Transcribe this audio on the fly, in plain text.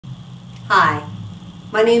Hi,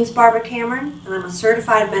 my name is Barbara Cameron, and I'm a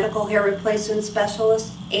certified medical hair replacement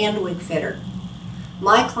specialist and wig fitter.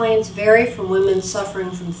 My clients vary from women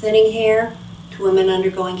suffering from thinning hair to women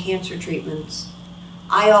undergoing cancer treatments.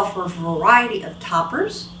 I offer a variety of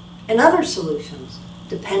toppers and other solutions,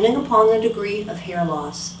 depending upon the degree of hair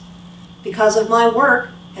loss. Because of my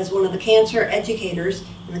work as one of the cancer educators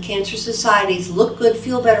in the Cancer Society's Look Good,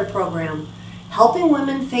 Feel Better program, helping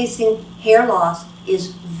women facing hair loss is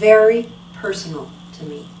very personal to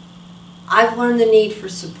me. I've learned the need for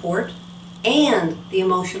support and the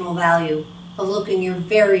emotional value of looking your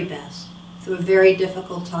very best through a very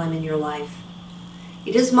difficult time in your life.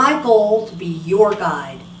 It is my goal to be your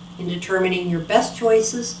guide in determining your best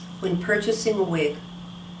choices when purchasing a wig.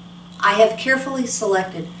 I have carefully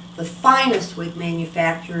selected the finest wig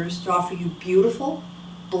manufacturers to offer you beautiful,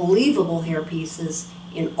 believable hair pieces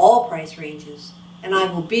in all price ranges, and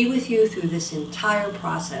I will be with you through this entire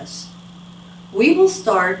process. We will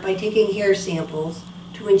start by taking hair samples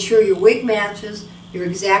to ensure your wig matches your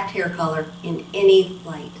exact hair color in any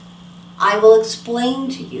light. I will explain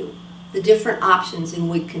to you the different options in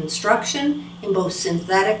wig construction in both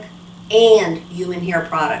synthetic and human hair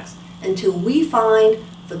products until we find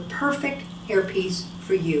the perfect hairpiece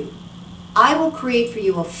for you. I will create for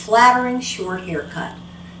you a flattering short haircut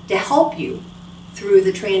to help you through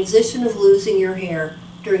the transition of losing your hair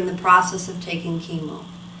during the process of taking chemo.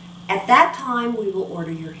 At that time, we will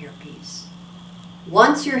order your hairpiece.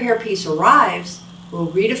 Once your hairpiece arrives, we'll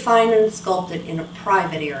redefine and sculpt it in a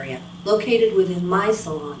private area located within my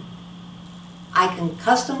salon. I can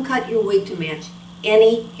custom cut your wig to match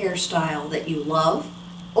any hairstyle that you love,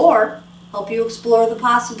 or help you explore the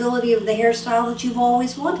possibility of the hairstyle that you've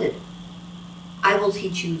always wanted. I will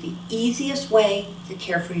teach you the easiest way to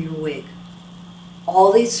care for your wig.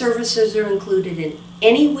 All these services are included in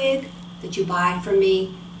any wig that you buy from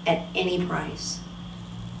me at any price.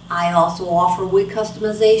 I also offer wig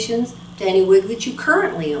customizations to any wig that you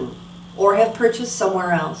currently own or have purchased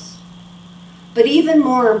somewhere else. But even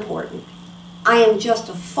more important, I am just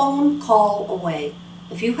a phone call away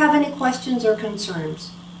if you have any questions or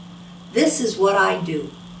concerns. This is what I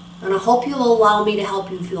do, and I hope you'll allow me to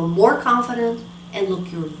help you feel more confident and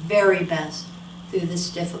look your very best through this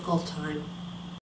difficult time.